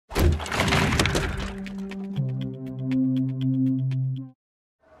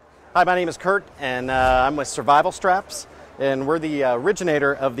Hi, my name is Kurt, and I'm with Survival Straps, and we're the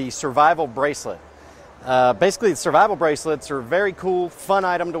originator of the Survival Bracelet. Basically, the Survival Bracelets are a very cool, fun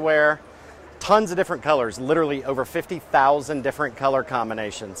item to wear. Tons of different colors, literally over 50,000 different color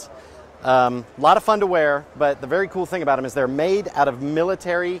combinations. A lot of fun to wear, but the very cool thing about them is they're made out of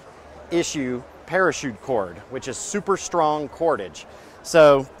military issue parachute cord, which is super strong cordage.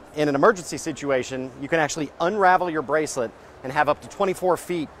 So in an emergency situation, you can actually unravel your bracelet and have up to 24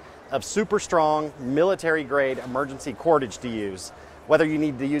 feet of super strong military grade emergency cordage to use. Whether you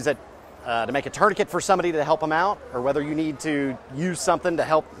need to use it to make a tourniquet for somebody to help them out, or whether you need to use something to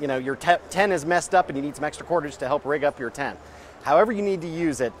help, your tent is messed up and you need some extra cordage to help rig up your tent. However you need to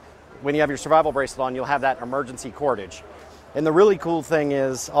use it, when you have your survival bracelet on, you'll have that emergency cordage. And the really cool thing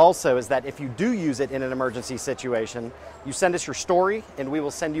is that if you do use it in an emergency situation, you send us your story and we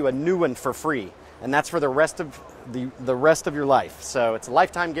will send you a new one for free. And that's for the rest of your life. So it's a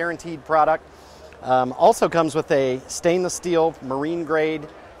lifetime guaranteed product. Also comes with a stainless steel marine grade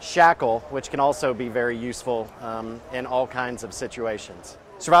shackle, which can also be very useful in all kinds of situations.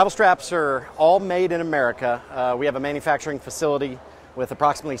 Survival straps are all made in America. We have a manufacturing facility with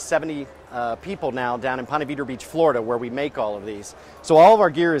approximately 70 people now down in Ponte Vedra Beach, Florida, where we make all of these. So all of our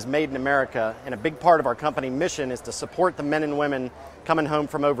gear is made in America, and a big part of our company mission is to support the men and women coming home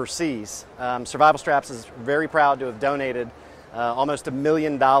from overseas. Survival Straps is very proud to have donated almost $1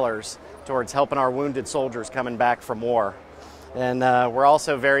 million towards helping our wounded soldiers coming back from war. And we're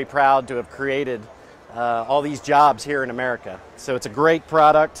also very proud to have created all these jobs here in America. So it's a great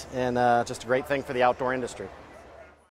product and just a great thing for the outdoor industry.